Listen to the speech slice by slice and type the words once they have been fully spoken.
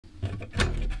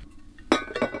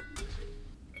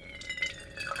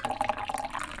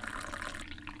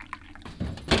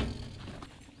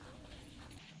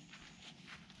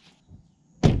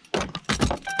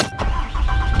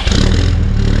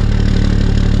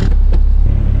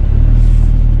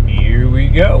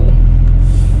go.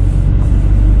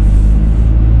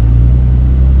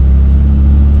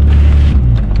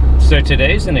 So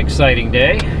today's an exciting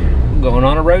day. I'm going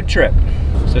on a road trip.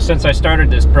 So since I started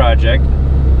this project,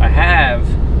 I have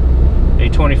a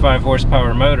 25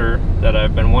 horsepower motor that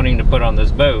I've been wanting to put on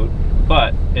this boat,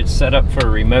 but it's set up for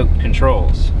remote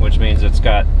controls, which means it's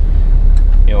got,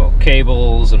 you know,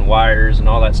 cables and wires and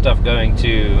all that stuff going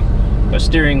to a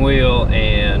steering wheel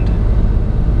and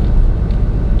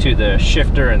to the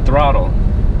shifter and throttle.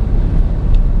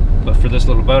 But for this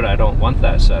little boat, I don't want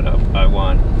that setup. I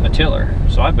want a tiller.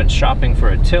 So I've been shopping for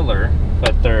a tiller,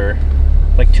 but they're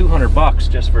like 200 bucks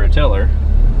just for a tiller,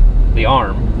 the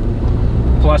arm,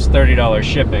 plus $30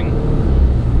 shipping,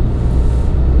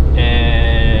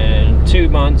 and 2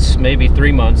 months, maybe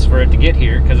 3 months for it to get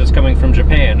here because it's coming from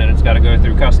Japan and it's got to go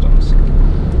through customs.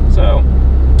 So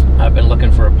I've been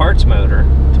looking for a parts motor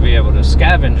to be able to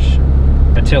scavenge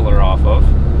a tiller off of,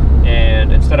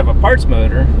 and instead of a parts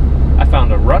motor, I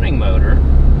found a running motor,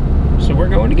 so we're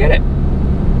going to get it.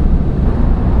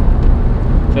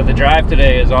 So the drive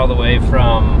today is all the way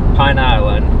from Pine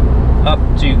Island up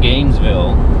to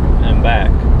Gainesville and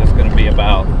back. That's going to be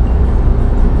about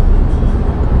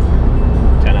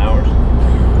 10 hours.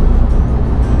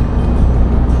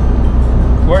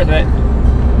 Worth it.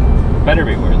 Better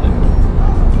be worth it.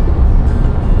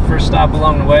 First stop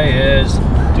along the way is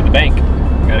to the bank.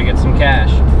 Gotta get some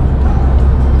cash.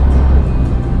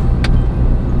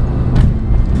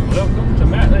 Welcome to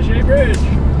Matlacha Bridge.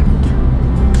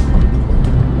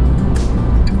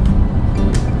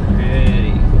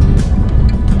 Ready.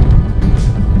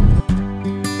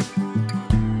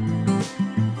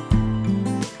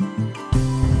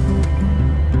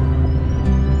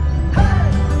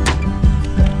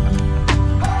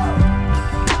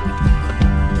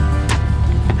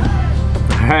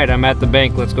 All right, I'm at the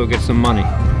bank. Let's go get some money.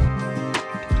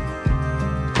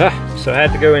 So I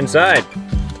had to go inside.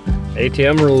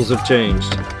 ATM rules have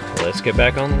changed. Let's get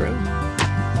back on the road.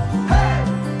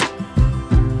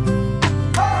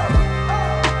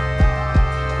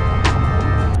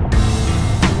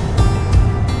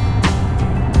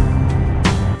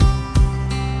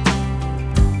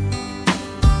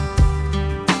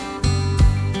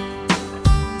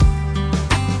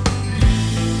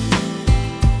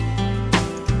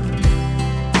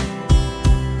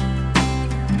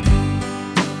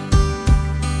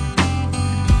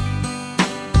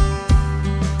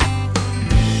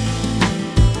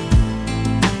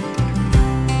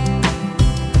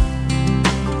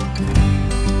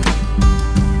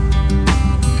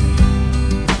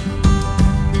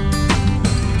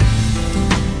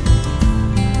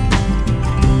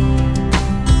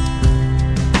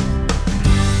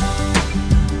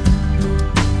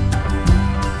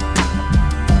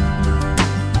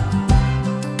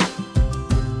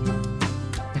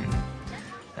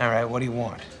 What do you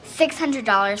want? $600.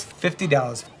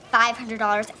 $50.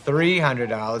 $500.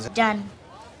 $300. Done.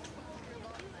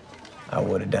 I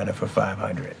would have done it for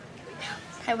 $500.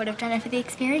 I would have done it for the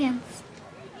experience.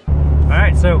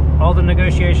 Alright, so all the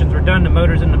negotiations were done. The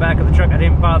motor's in the back of the truck. I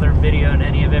didn't bother videoing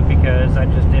any of it because I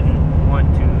just didn't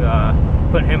want to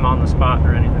put him on the spot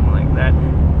or anything like that.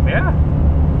 Yeah.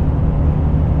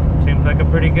 Seems like a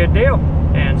pretty good deal.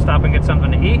 And stop and get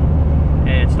something to eat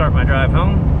and start my drive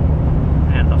home.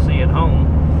 And I'll see you at home,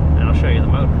 and I'll show you the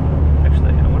motor.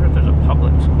 Actually, I wonder if there's a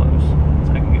Publix close,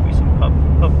 so I can give you some pub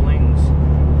wings.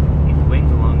 Eat the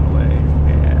wings along the way.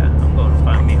 Yeah, I'm going to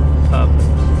find me a pub.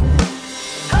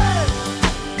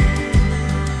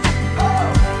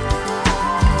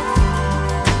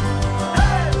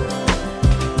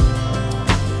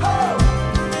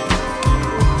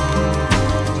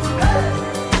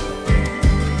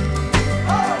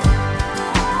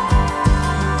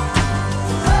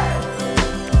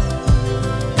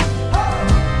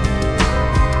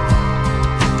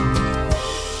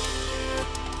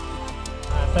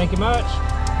 Thank you much.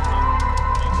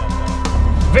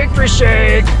 Victory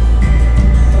shake!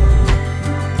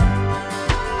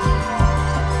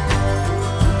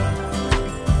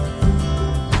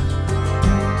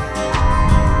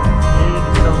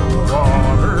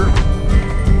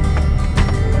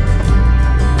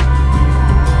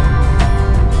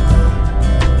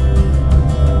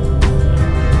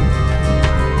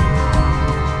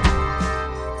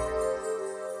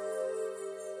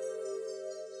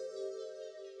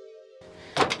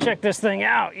 Check this thing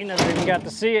out. You never even got to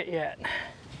see it yet.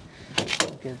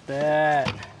 Look at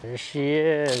that. There she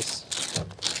is.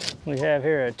 We have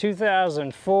here a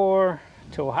 2004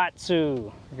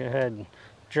 Tohatsu. Go ahead and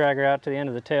drag her out to the end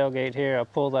of the tailgate here. I'll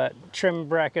pull that trim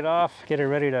bracket off, get her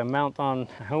ready to mount on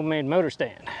a homemade motor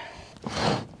stand.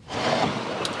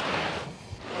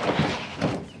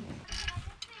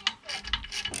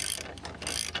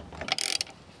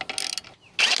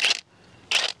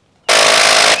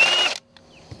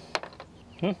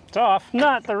 It's off.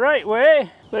 Not the right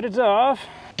way, but it's off.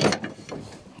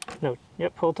 No,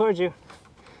 yep, pull towards you.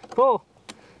 Pull.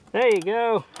 There you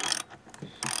go.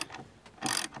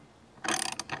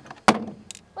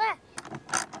 What?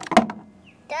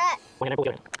 That. Wait, I pull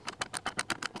it. Get it.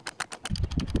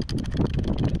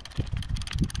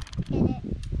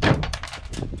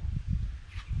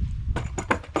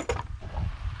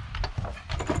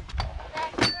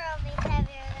 That curl is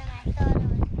heavier than I thought it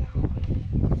was going to be.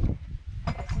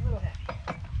 It's a little heavy.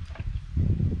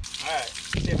 Alright,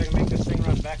 see if I can make this thing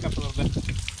run back up a little bit.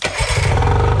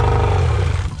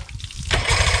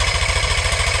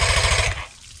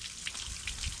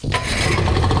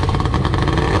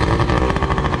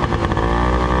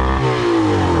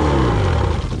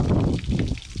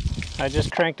 I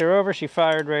just cranked her over, she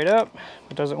fired right up,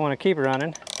 but doesn't want to keep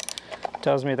running.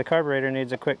 Tells me the carburetor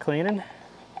needs a quick cleaning,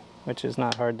 which is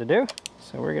not hard to do,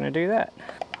 so we're going to do that.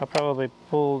 I'll probably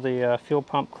pull the fuel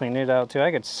pump, clean it out too.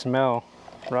 I could smell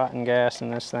rotten gas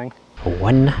in this thing.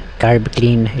 One carb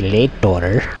clean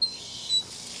later.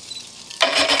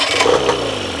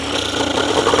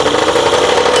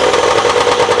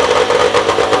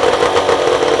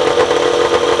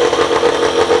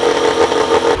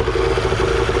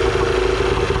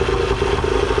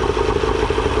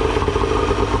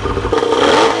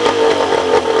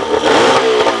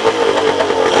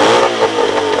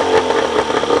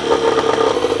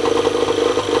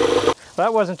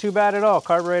 That wasn't too bad at all.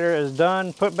 Carburetor is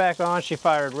done, put back on, she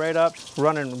fired right up,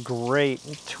 running great.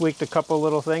 Tweaked a couple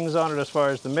little things on it as far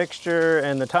as the mixture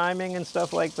and the timing and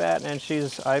stuff like that, and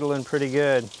she's idling pretty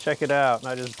good. Check it out. And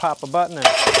I just pop a button and...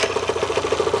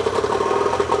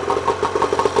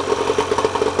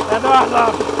 That's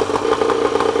awesome!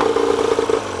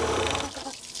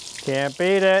 Can't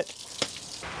beat it.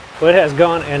 Well, it has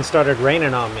gone and started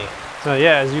raining on me. So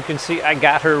yeah, as you can see, I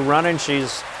got her running.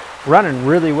 She's running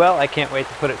really well. I can't wait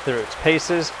to put it through its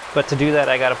paces, but to do that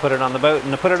I got to put it on the boat,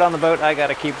 and to put it on the boat I got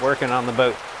to keep working on the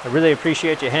boat. I really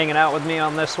appreciate you hanging out with me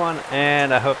on this one,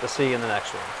 and I hope to see you in the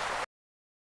next one.